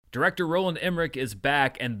Director Roland Emmerich is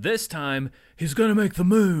back, and this time, he's gonna make the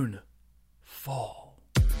moon fall.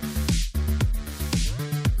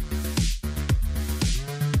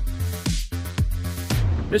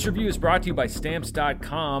 This review is brought to you by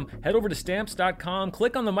Stamps.com. Head over to Stamps.com,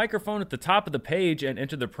 click on the microphone at the top of the page, and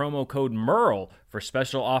enter the promo code MERLE for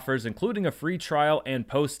special offers, including a free trial and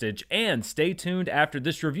postage. And stay tuned after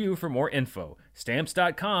this review for more info.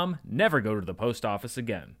 Stamps.com, never go to the post office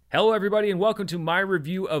again. Hello everybody and welcome to my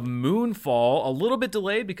review of Moonfall. A little bit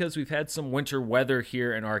delayed because we've had some winter weather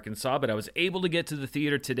here in Arkansas, but I was able to get to the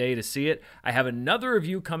theater today to see it. I have another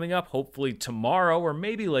review coming up, hopefully tomorrow or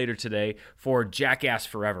maybe later today, for Jackass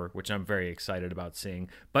Forever, which I'm very excited about seeing.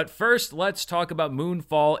 But first, let's talk about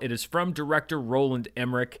Moonfall. It is from director Roland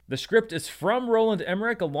Emmerich. The script is from Roland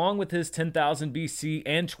Emmerich along with his 10,000 BC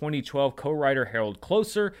and 2012 co-writer Harold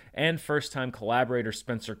Closer and first-time collaborator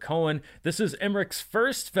Spencer Cohen. This is Emmerich's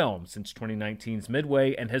first film since 2019's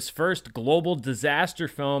Midway and his first global disaster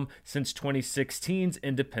film since 2016's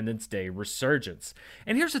Independence Day Resurgence.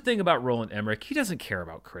 And here's the thing about Roland Emmerich, he doesn't care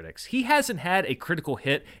about critics. He hasn't had a critical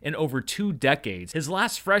hit in over 2 decades. His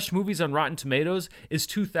last fresh movies on Rotten Tomatoes is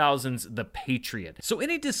 2000's The Patriot. So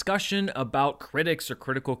any discussion about critics or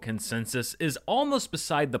critical consensus is almost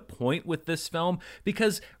beside the point with this film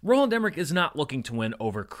because Roland Emmerich is not looking to win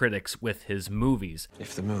over critics with his movies.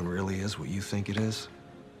 If the moon really is what you think it is,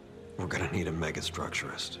 we're gonna need a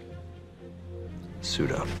megastructurist.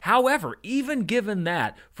 Suit up. However, even given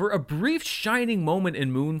that, for a brief shining moment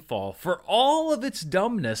in Moonfall, for all of its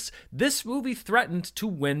dumbness, this movie threatened to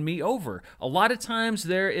win me over. A lot of times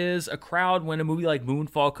there is a crowd when a movie like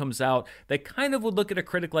Moonfall comes out that kind of would look at a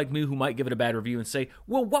critic like me who might give it a bad review and say,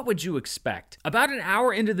 well, what would you expect? About an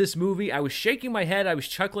hour into this movie, I was shaking my head, I was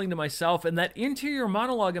chuckling to myself, and that interior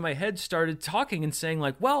monologue in my head started talking and saying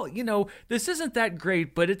like, well, you know, this isn't that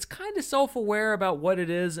great, but it's kind of self-aware about what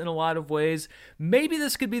it is in a lot of ways. Maybe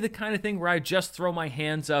this could be the kind of thing where I just throw my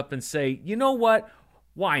hands up and say, you know what?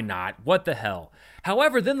 Why not? What the hell?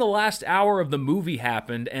 However, then the last hour of the movie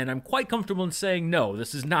happened, and I'm quite comfortable in saying, no,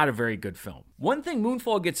 this is not a very good film. One thing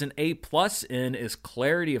Moonfall gets an A+ in is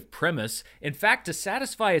clarity of premise. In fact, to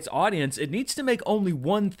satisfy its audience, it needs to make only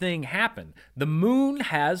one thing happen. The moon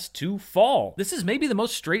has to fall. This is maybe the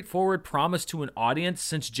most straightforward promise to an audience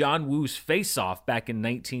since John Woo's Face Off back in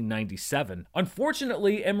 1997.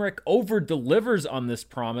 Unfortunately, Emmerich over-delivers on this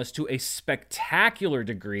promise to a spectacular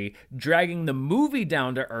degree, dragging the movie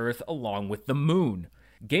down to earth along with the moon.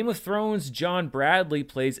 Game of Thrones' John Bradley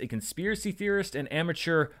plays a conspiracy theorist and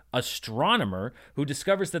amateur astronomer who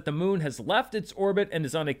discovers that the moon has left its orbit and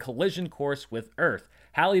is on a collision course with Earth.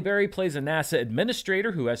 Halle Berry plays a NASA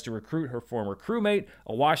administrator who has to recruit her former crewmate,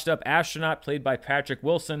 a washed-up astronaut played by Patrick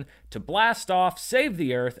Wilson, to blast off, save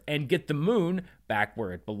the Earth, and get the moon back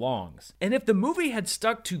where it belongs. And if the movie had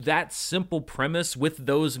stuck to that simple premise with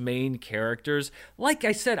those main characters, like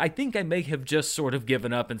I said, I think I may have just sort of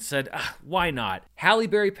given up and said, why not? Halle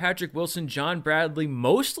Berry, Patrick Wilson, John Bradley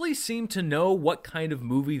mostly seem to know what kind of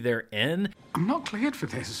movie they're in. I'm not cleared for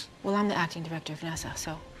this. Well, I'm the acting director of NASA,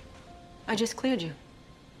 so I just cleared you.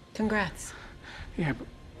 Congrats. Yeah, but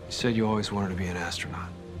You said you always wanted to be an astronaut.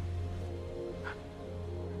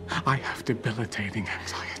 I have debilitating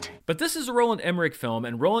anxiety. But this is a Roland Emmerich film,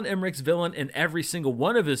 and Roland Emmerich's villain in every single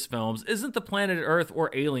one of his films isn't the planet Earth or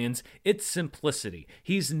aliens, it's simplicity.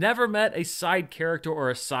 He's never met a side character or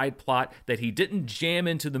a side plot that he didn't jam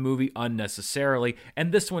into the movie unnecessarily,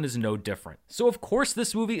 and this one is no different. So of course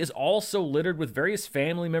this movie is also littered with various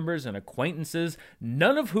family members and acquaintances,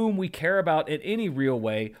 none of whom we care about in any real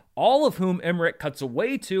way, all of whom Emmerich cuts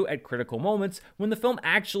away to at critical moments when the film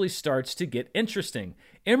actually starts to get interesting.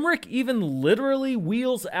 Emmerich even literally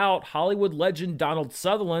wheels out Hollywood legend Donald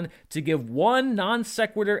Sutherland to give one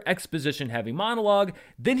non-sequitur exposition-heavy monologue,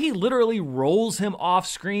 then he literally rolls him off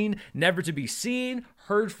screen, never to be seen,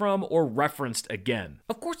 heard from, or referenced again.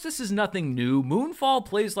 Of course, this is nothing new. Moonfall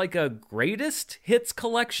plays like a greatest hits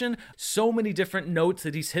collection. So many different notes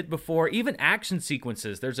that he's hit before, even action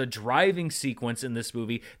sequences. There's a driving sequence in this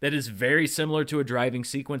movie that is very similar to a driving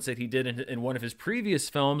sequence that he did in one of his previous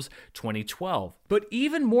films, 2012. But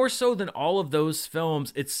even more so than all of those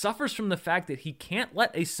films, it suffers from the fact that he can't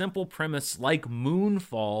let a simple premise like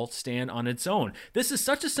Moonfall stand on its own. This is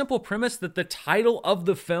such a simple premise that the title of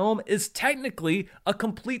the film is technically a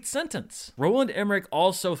complete sentence. Roland Emmerich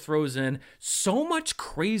also throws in so much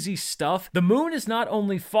crazy stuff. The moon is not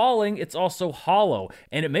only falling, it's also hollow,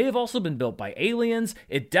 and it may have also been built by aliens.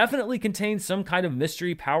 It definitely contains some kind of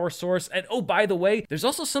mystery power source. And oh, by the way, there's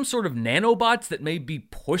also some sort of nanobots that may be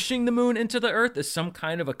pushing the moon into the Earth as some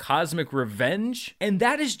kind of a cosmic revenge. And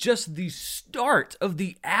that is just the start of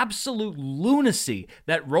the absolute lunacy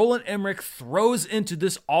that Roland Emmerich throws into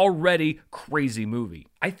this already crazy movie.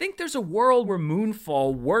 I think there's a world where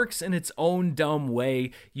Moonfall works in its own dumb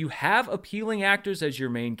way. You have appealing actors as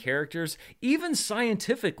your main characters. Even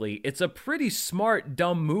scientifically, it's a pretty smart,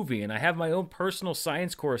 dumb movie. And I have my own personal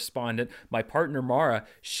science correspondent, my partner Mara.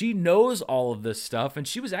 She knows all of this stuff, and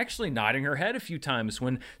she was actually nodding her head a few times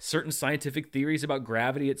when certain scientific theories about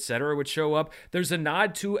gravity, etc. would show up. There's a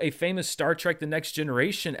nod to a famous Star Trek The Next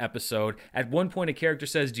Generation episode. At one point, a character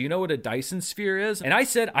says, "Do you know what a Dyson sphere is?" And I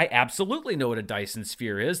said, "I absolutely know what a Dyson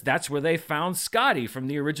sphere is. That's where they found Scotty from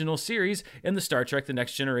the original series in the Star Trek The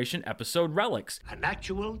Next Generation episode Relics." An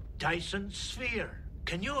actual Dyson sphere.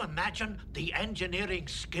 Can you imagine the engineering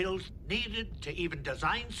skills needed to even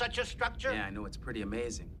design such a structure? Yeah, I know, it's pretty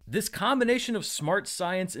amazing. This combination of smart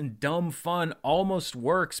science and dumb fun almost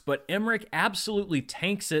works, but Emmerich absolutely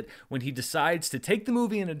tanks it when he decides to take the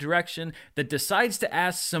movie in a direction that decides to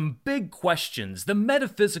ask some big questions, the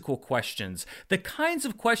metaphysical questions, the kinds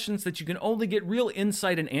of questions that you can only get real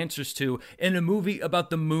insight and answers to in a movie about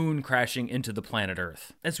the moon crashing into the planet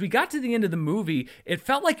Earth. As we got to the end of the movie, it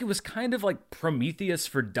felt like it was kind of like Prometheus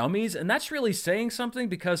for dummies, and that's really saying something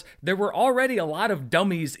because there were already a lot of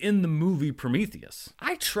dummies in the movie Prometheus.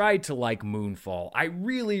 I tried to like Moonfall. I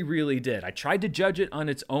really, really did. I tried to judge it on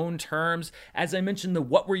its own terms. As I mentioned, the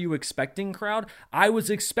what were you expecting crowd, I was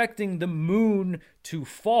expecting the moon to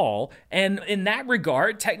fall, and in that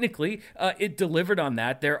regard, technically, it delivered on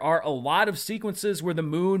that. There are a lot of sequences where the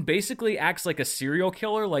moon basically acts like a serial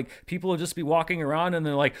killer, like people will just be walking around and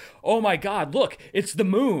they're like, "Oh my god, look, it's the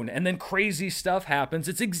moon," and then crazy stuff happens.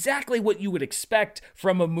 It's exactly what you would expect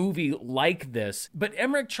from a movie like this, but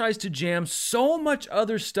Emmerich tries to jam so much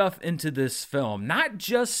other stuff into this film, not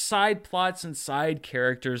just side plots and side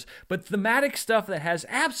characters, but thematic stuff that has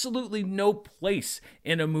absolutely no place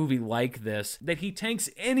in a movie like this, that he tanks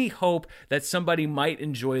any hope that somebody might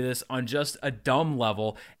enjoy this on just a dumb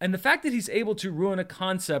level. And the fact that he's able to ruin a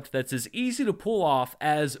concept that's as easy to pull off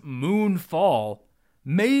as Moonfall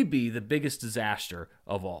may be the biggest disaster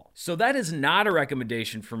of all. So that is not a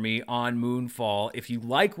recommendation for me on Moonfall. If you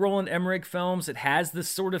like Roland Emmerich films, it has the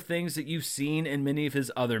sort of things that you've seen in many of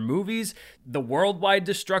his other movies. The worldwide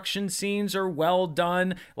destruction scenes are well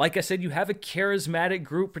done. Like I said, you have a charismatic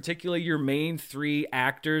group, particularly your main three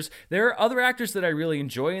actors. There are other actors that I really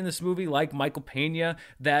enjoy in this movie, like Michael Pena,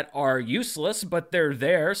 that are useless, but they're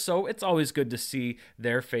there, so it's always good to see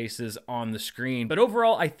their faces on the screen. But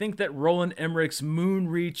overall, I think that Roland Emmerich's Moon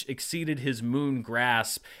reach exceeded his moon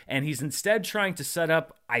grasp, and he's instead trying to set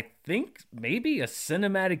up, I think, maybe a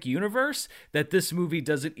cinematic universe that this movie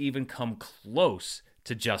doesn't even come close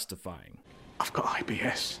to justifying. I've got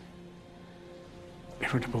IBS.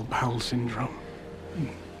 Irritable bowel syndrome.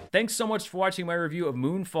 Thanks so much for watching my review of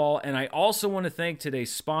Moonfall, and I also want to thank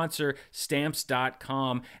today's sponsor,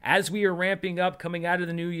 Stamps.com. As we are ramping up, coming out of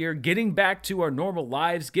the new year, getting back to our normal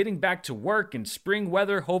lives, getting back to work and spring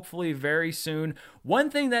weather, hopefully very soon,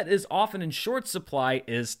 one thing that is often in short supply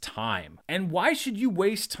is time. And why should you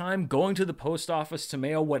waste time going to the post office to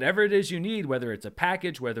mail whatever it is you need, whether it's a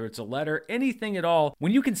package, whether it's a letter, anything at all,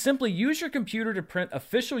 when you can simply use your computer to print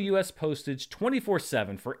official U.S. postage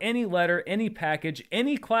 24/7 for any letter, any package,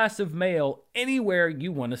 any class of mail, anywhere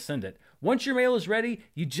you want to send it. Once your mail is ready,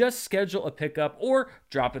 you just schedule a pickup or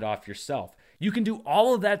drop it off yourself. You can do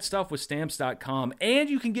all of that stuff with Stamps.com,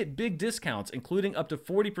 and you can get big discounts, including up to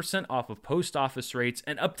 40% off of post office rates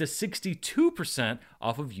and up to 62%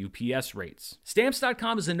 off of UPS rates.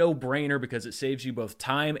 Stamps.com is a no-brainer because it saves you both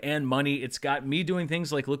time and money. It's got me doing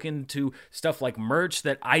things like looking into stuff like merch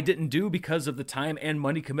that I didn't do because of the time and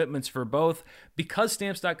money commitments for both. Because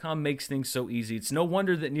Stamps.com makes things so easy, it's no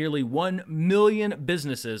wonder that nearly 1 million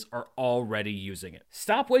businesses are already using it.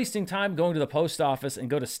 Stop wasting time going to the post office and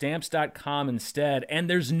go to Stamps.com instead. And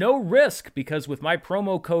there's no risk because with my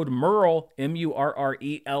promo code MERLL,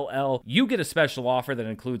 M-U-R-R-E-L-L, you get a special offer that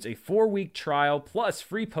includes a 4-week trial plus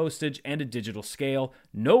free postage and a digital scale.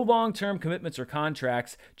 No long-term commitments or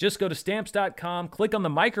contracts. Just go to Stamps.com, click on the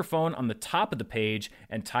microphone on the top of the page,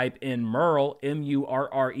 and type in MERLL,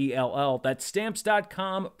 M-U-R-R-E-L-L. That's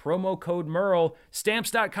Stamps.com, promo code MERLL.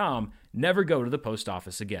 Stamps.com. never go to the post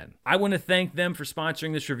office again. I want to thank them for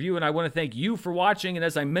sponsoring this review, and I want to thank you for watching. And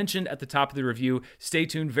as I mentioned at the top of the review, stay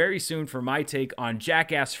tuned very soon for my take on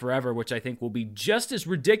Jackass Forever, which I think will be just as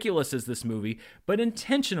ridiculous as this movie, but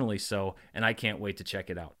intentionally so, and I can't wait to check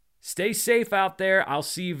it out. Stay safe out there. I'll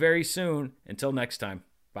see you very soon. Until next time.